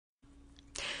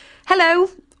Hello!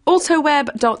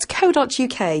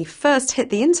 Autoweb.co.uk first hit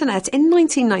the internet in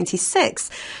 1996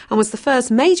 and was the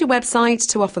first major website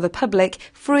to offer the public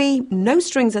free, no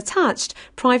strings attached,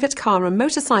 private car and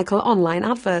motorcycle online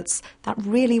adverts that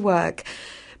really work.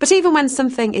 But even when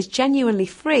something is genuinely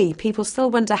free, people still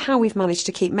wonder how we've managed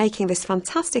to keep making this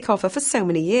fantastic offer for so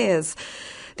many years.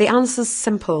 The answer's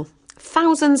simple.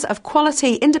 Thousands of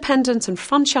quality, independent and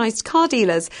franchised car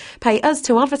dealers pay us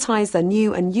to advertise their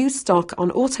new and used stock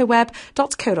on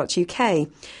autoweb.co.uk.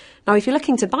 Now, if you're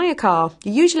looking to buy a car,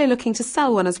 you're usually looking to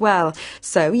sell one as well.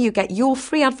 So you get your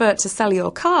free advert to sell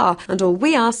your car, and all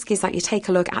we ask is that you take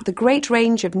a look at the great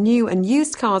range of new and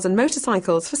used cars and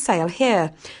motorcycles for sale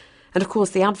here. And of course,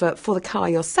 the advert for the car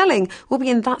you're selling will be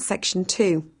in that section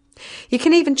too. You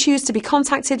can even choose to be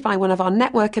contacted by one of our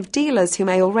network of dealers who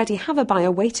may already have a buyer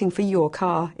waiting for your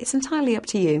car. It's entirely up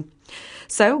to you.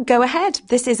 So go ahead.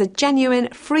 This is a genuine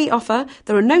free offer.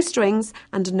 There are no strings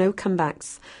and no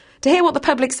comebacks. To hear what the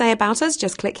public say about us,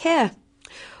 just click here.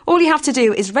 All you have to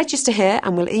do is register here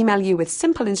and we'll email you with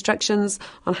simple instructions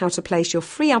on how to place your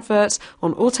free advert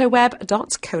on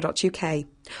autoweb.co.uk.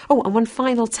 Oh, and one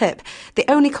final tip. The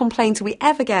only complaint we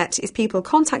ever get is people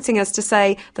contacting us to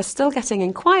say they're still getting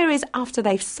inquiries after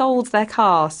they've sold their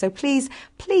car. So please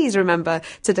remember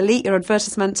to delete your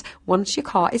advertisement once your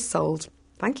car is sold.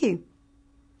 Thank you.